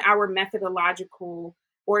inform our methodological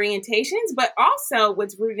orientations, but also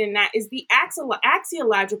what's rooted in that is the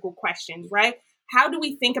axiological questions, right? how do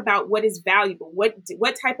we think about what is valuable? What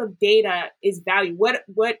type of data is valuable?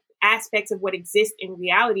 What aspects of what exists in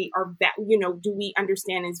reality are do we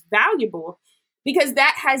understand is valuable? Because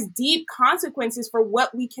that has deep consequences for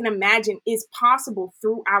what we can imagine is possible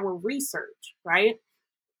through our research, right?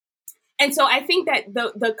 And so I think that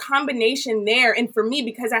the combination there, and for me,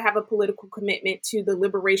 because I have a political commitment to the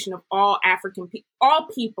liberation of all all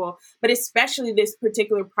people, but especially this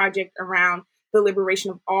particular project around the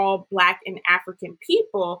liberation of all Black and African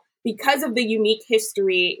people, because of the unique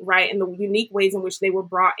history, right, and the unique ways in which they were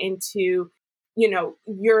brought into,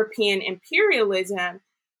 European imperialism,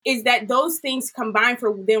 is that those things combine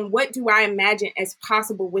for then what do I imagine as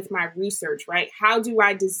possible with my research, right? How do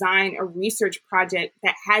I design a research project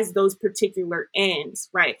that has those particular ends,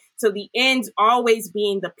 right? So the ends always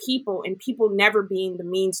being the people and people never being the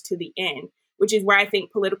means to the end, which is where I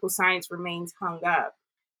think political science remains hung up.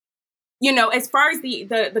 As far as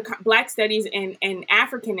the Black studies and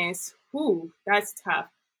Africanists, that's tough.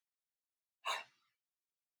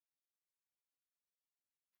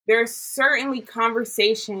 There are certainly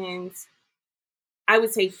conversations, I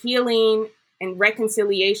would say healing and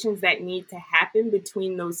reconciliations that need to happen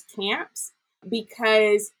between those camps,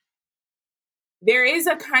 because there is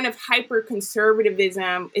a kind of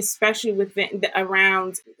hyper-conservatism, especially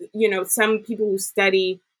around, some people who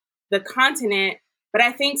study the continent. But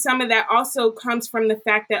I think some of that also comes from the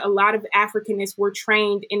fact that a lot of Africanists were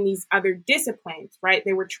trained in these other disciplines, right?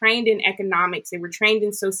 They were trained in economics, they were trained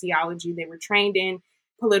in sociology, they were trained in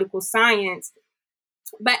political science.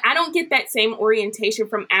 But I don't get that same orientation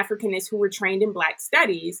from Africanists who were trained in Black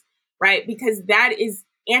studies, right? Because that is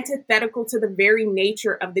antithetical to the very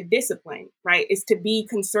nature of the discipline, right? Is to be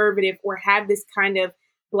conservative or have this kind of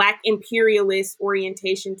Black imperialist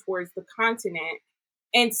orientation towards the continent.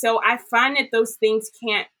 And so I find that those things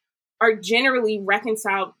are generally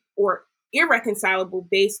reconciled or irreconcilable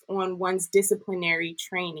based on one's disciplinary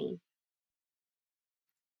training.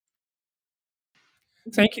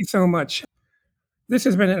 Thank you so much. This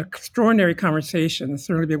has been an extraordinary conversation. It's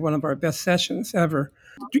certainly been one of our best sessions ever.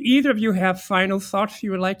 Do either of you have final thoughts you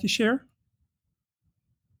would like to share?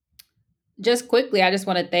 Just quickly, I just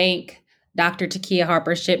want to thank Dr. Takia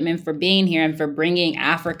Harper Shipman for being here and for bringing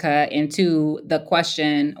Africa into the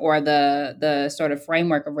question or the sort of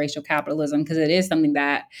framework of racial capitalism, because it is something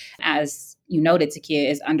that, as you noted, Takia,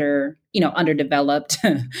 is underdeveloped.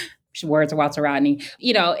 Words of Walter Rodney,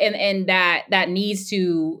 and that needs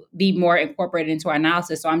to be more incorporated into our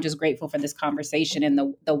analysis. So I'm just grateful for this conversation and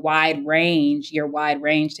the wide range,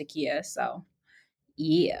 Takia. So,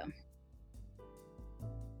 yeah.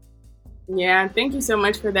 Yeah, thank you so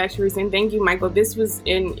much for that, Sharice, and thank you, Michael. This was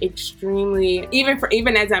an extremely,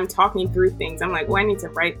 even as I'm talking through things, I'm like, I need to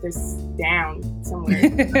write this down somewhere.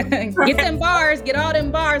 Get all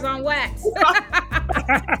them bars on wax.